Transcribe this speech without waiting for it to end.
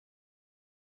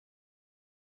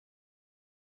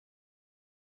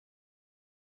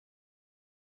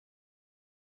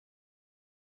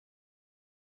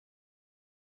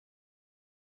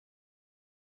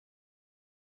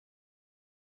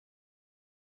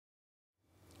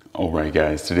Alright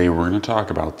guys, today we're going to talk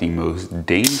about the most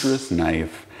dangerous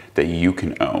knife that you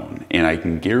can own, and I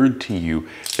can guarantee you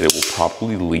that it will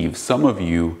probably leave some of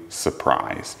you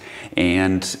surprised.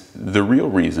 And the real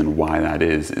reason why that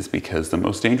is because the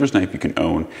most dangerous knife you can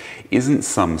own isn't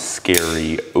some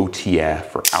scary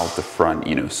OTF or out the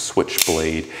front,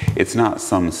 switchblade. It's not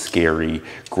some scary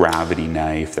gravity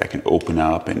knife that can open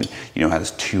up and,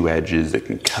 has two edges that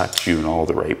can cut you in all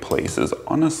the right places.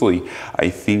 Honestly, I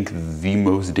think the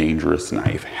most dangerous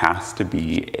knife has to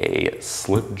be a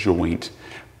slip joint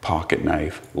pocket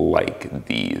knife like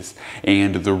these.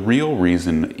 And the real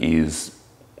reason is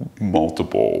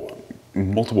multiple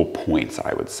points,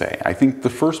 I would say. I think the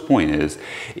first point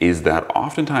is that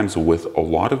oftentimes with a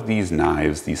lot of these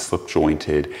knives, these slip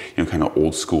jointed, kind of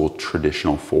old school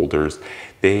traditional folders,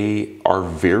 they are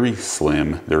very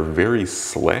slim, they're very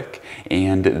slick,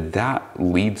 and that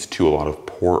leads to a lot of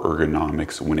poor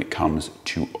ergonomics when it comes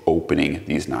to opening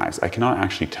these knives. I cannot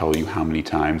actually tell you how many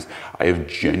times I have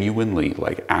genuinely,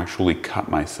 actually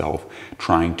cut myself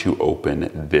trying to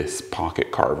open this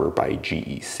pocket carver by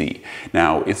GEC.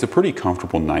 Now, it's a pretty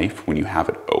comfortable knife when you have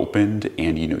it opened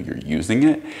and you're using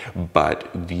it,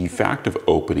 but the fact of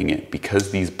opening it,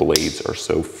 because these blades are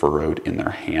so furrowed in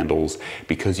their handles,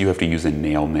 because you have to use a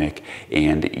nail nick,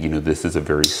 and this is a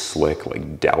very slick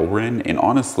Delrin, and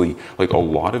honestly, a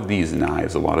lot of these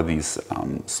knives, a lot of these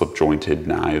slip jointed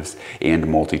knives and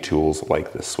multi-tools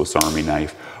like the Swiss Army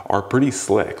knife are pretty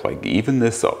slick. Even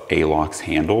this Alox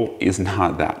handle is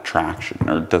not that traction,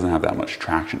 or doesn't have that much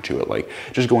traction to it.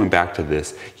 Just going back to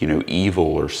this, evil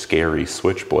or scary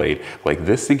switchblade,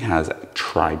 this thing has a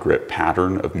tri-grip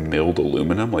pattern of milled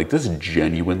aluminum. This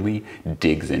genuinely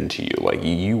digs into you.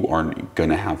 You aren't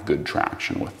gonna have good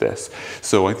traction with this.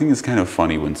 So I think it's kind of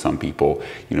funny when some people,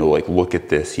 look at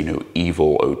this,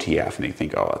 evil OTF and they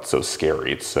think, oh, it's so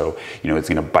scary. It's so, it's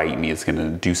gonna bite me, it's gonna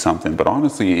do something. But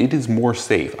honestly, it is more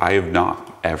safe. I have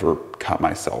not ever cut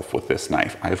myself with this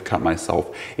knife. I have cut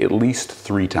myself at least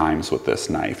 3 times with this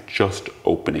knife, just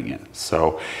opening it.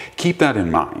 So keep that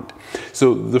in mind.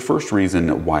 So the first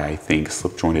reason why I think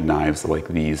slip jointed knives like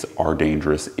these are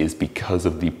dangerous is because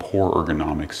of the poor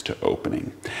ergonomics to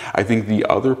opening. I think the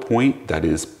other point that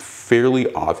is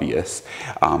fairly obvious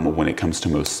when it comes to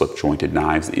most slip jointed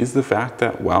knives is the fact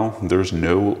that, well, there's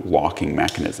no locking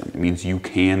mechanism. It means you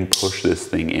can push this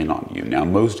thing in on you. Now,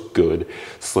 most good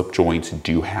slip joints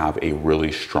do have a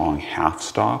really strong half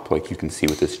stop, like you can see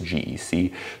with this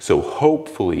GEC. So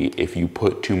hopefully, if you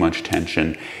put too much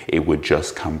tension, it would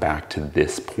just come back to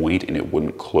this point and it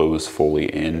wouldn't close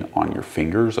fully in on your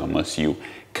fingers unless you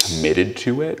committed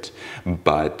to it.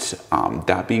 But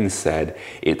that being said,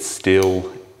 it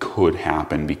still could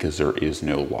happen because there is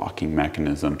no locking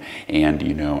mechanism, and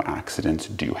accidents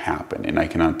do happen. And I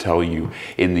cannot tell you,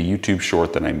 in the YouTube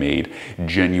short that I made,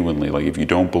 genuinely, if you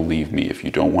don't believe me, if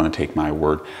you don't want to take my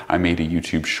word, I made a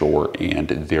YouTube short and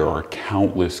there are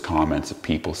countless comments of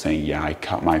people saying, yeah, I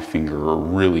cut my finger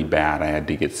really bad, I had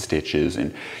to get stitches,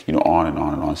 and on and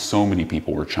on and on. So many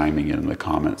people were chiming in the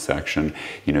comment section,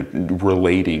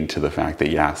 relating to the fact that,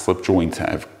 yeah, slip joints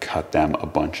have cut them a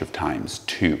bunch of times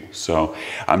too. So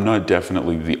I'm not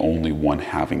definitely the only one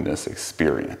having this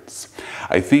experience.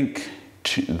 I think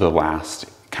the last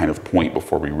kind of point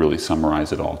before we really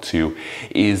summarize it all too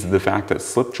is the fact that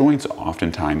slip joints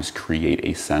oftentimes create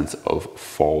a sense of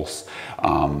false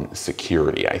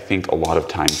security. I think a lot of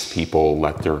times people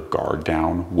let their guard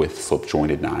down with slip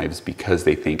jointed knives because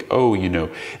they think, oh,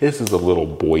 this is a little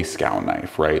Boy Scout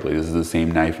knife, right? This is the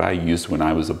same knife I used when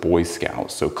I was a Boy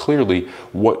Scout. So clearly,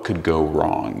 what could go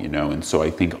wrong, And so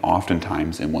I think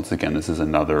oftentimes, and once again, this is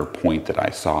another point that I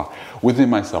saw within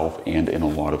myself and in a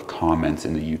lot of comments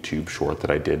in the YouTube short that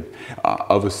I did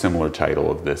of a similar title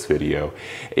of this video,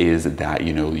 is that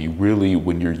you really,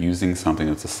 when you're using something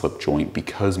that's a slip joint,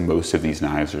 because most of these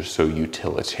knives are so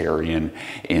utilitarian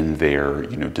in their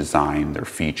design, their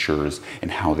features,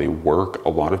 and how they work, a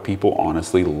lot of people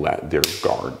honestly let their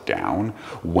guard down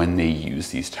when they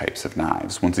use these types of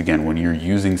knives. Once again, when you're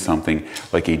using something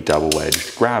like a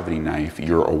double-edged gravity knife,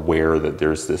 you're aware that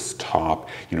there's this top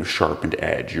sharpened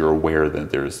edge, you're aware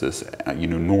that there's this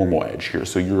normal edge here.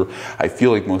 So I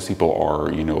feel like most people are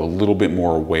a little bit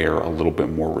more aware, a little bit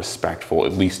more respectful,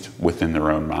 at least within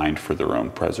their own mind, for their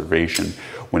own preservation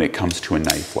when it comes to a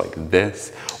knife like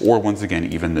this, or once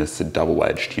again, even this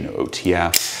double-edged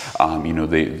OTF.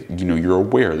 You're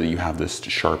aware that you have this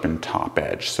sharpened top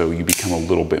edge, so you become a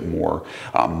little bit more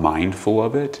mindful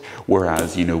of it.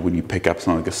 Whereas when you pick up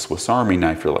something like a Swiss Army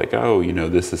knife, you're like, oh,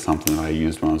 this is something that I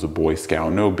used when I was a Boy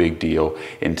Scout, no big deal,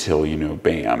 until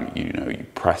bam, you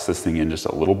press this thing in just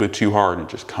a little bit too hard and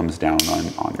it just comes down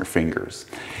on your fingers.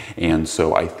 And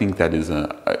so I think that is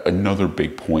another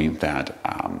big point that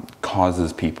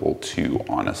causes people to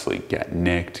honestly get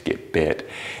nicked, get bit,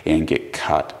 and get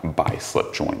cut by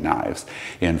slip joint knives.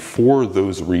 And for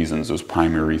those reasons, those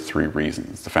primary three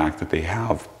reasons, the fact that they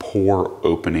have poor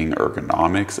opening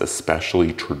ergonomics,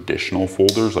 especially traditional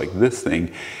folders like this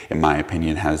thing, in my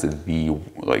opinion, has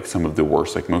some of the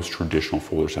worst, like most traditional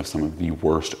folders have some of the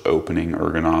worst opening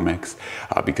ergonomics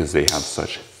because they have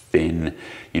such thin,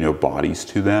 bodies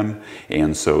to them.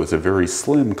 And so it's a very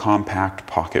slim, compact,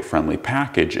 pocket-friendly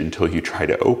package until you try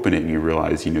to open it and you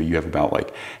realize, you have about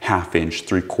like 1/2 inch,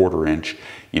 3/4 inch,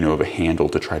 of a handle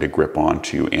to try to grip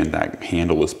onto, and that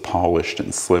handle is polished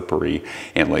and slippery.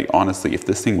 And like, honestly, if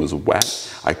this thing was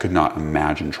wet, I could not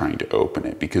imagine trying to open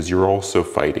it, because you're also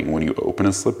fighting, when you open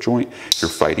a slip joint, you're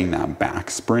fighting that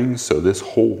back spring. So this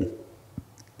whole,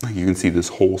 you can see this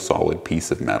whole solid piece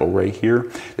of metal right here.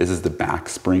 This is the back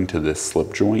spring to this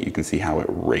slip joint. You can see how it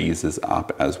raises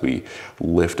up as we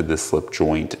lift this slip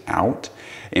joint out.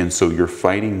 And so you're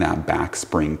fighting that back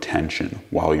spring tension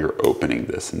while you're opening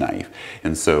this knife.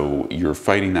 And so you're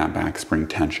fighting that back spring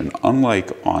tension,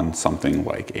 unlike on something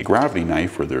like a gravity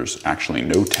knife where there's actually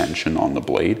no tension on the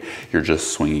blade. You're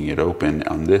just swinging it open.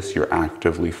 On this, you're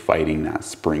actively fighting that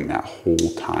spring that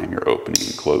whole time you're opening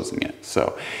and closing it.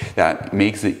 So that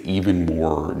makes it even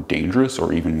more dangerous,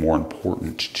 or even more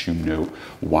important to note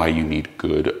why you need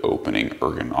good opening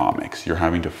ergonomics. You're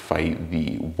having to fight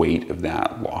the weight of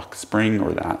that lock spring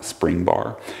or that spring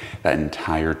bar that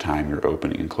entire time you're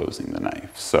opening and closing the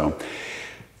knife. So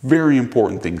very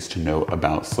important things to note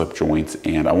about slip joints.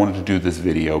 And I wanted to do this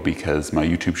video because my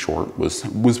YouTube short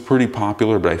was pretty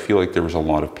popular, but I feel like there was a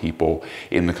lot of people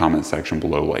in the comment section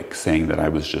below like saying that I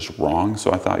was just wrong.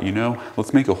 So I thought,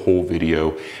 let's make a whole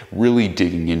video really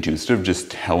digging into, instead of just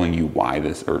telling you why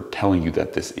this, or telling you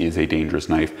that this is a dangerous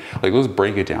knife, like let's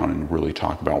break it down and really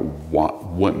talk about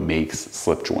what makes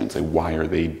slip joints, like why are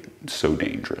they so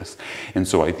dangerous. And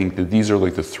so I think that these are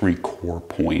like the 3 core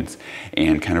points,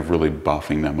 and kind of really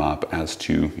buffing them up as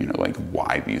to, like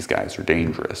why these guys are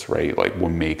dangerous, right? Like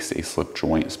what makes a slip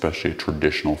joint, especially a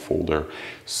traditional folder,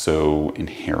 so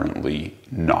inherently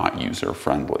not user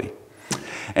friendly.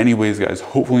 Anyways, guys,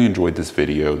 hopefully you enjoyed this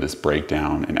video, this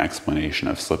breakdown and explanation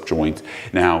of slip joints.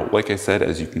 Now, like I said,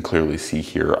 as you can clearly see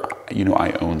here,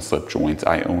 I own slip joints.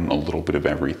 I own a little bit of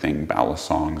everything: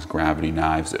 balisongs, gravity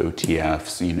knives,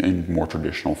 OTFs, and more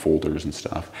traditional folders and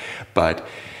stuff. But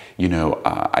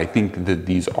I think that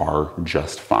these are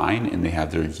just fine, and they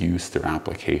have their use, their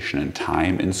application, and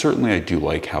time. And certainly I do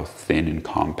like how thin and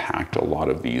compact a lot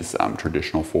of these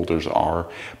traditional folders are,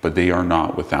 but they are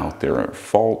not without their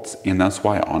faults. And that's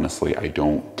why, honestly, I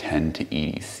don't tend to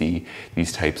EDC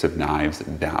these types of knives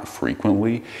that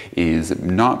frequently, is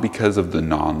not because of the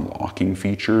non-locking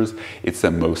features. It's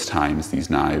that most times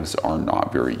these knives are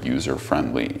not very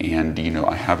user-friendly. And,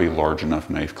 I have a large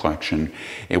enough knife collection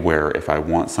where if I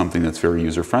want something that's very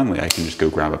user-friendly, I can just go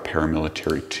grab a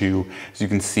Paramilitary 2. As you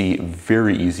can see,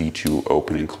 very easy to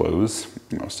open and close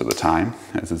most of the time,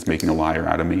 as it's making a liar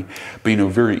out of me. But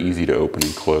very easy to open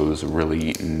and close,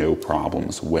 really no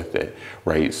problems with it,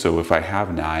 right? So if I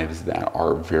have knives that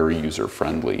are very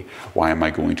user-friendly, why am I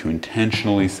going to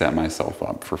intentionally set myself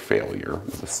up for failure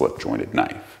with a slip-jointed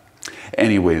knife?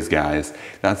 Anyways, guys,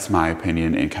 that's my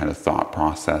opinion and kind of thought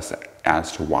process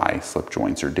as to why slip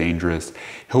joints are dangerous.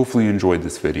 Hopefully you enjoyed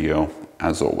this video.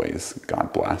 As always,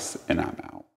 God bless, and I'm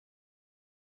out.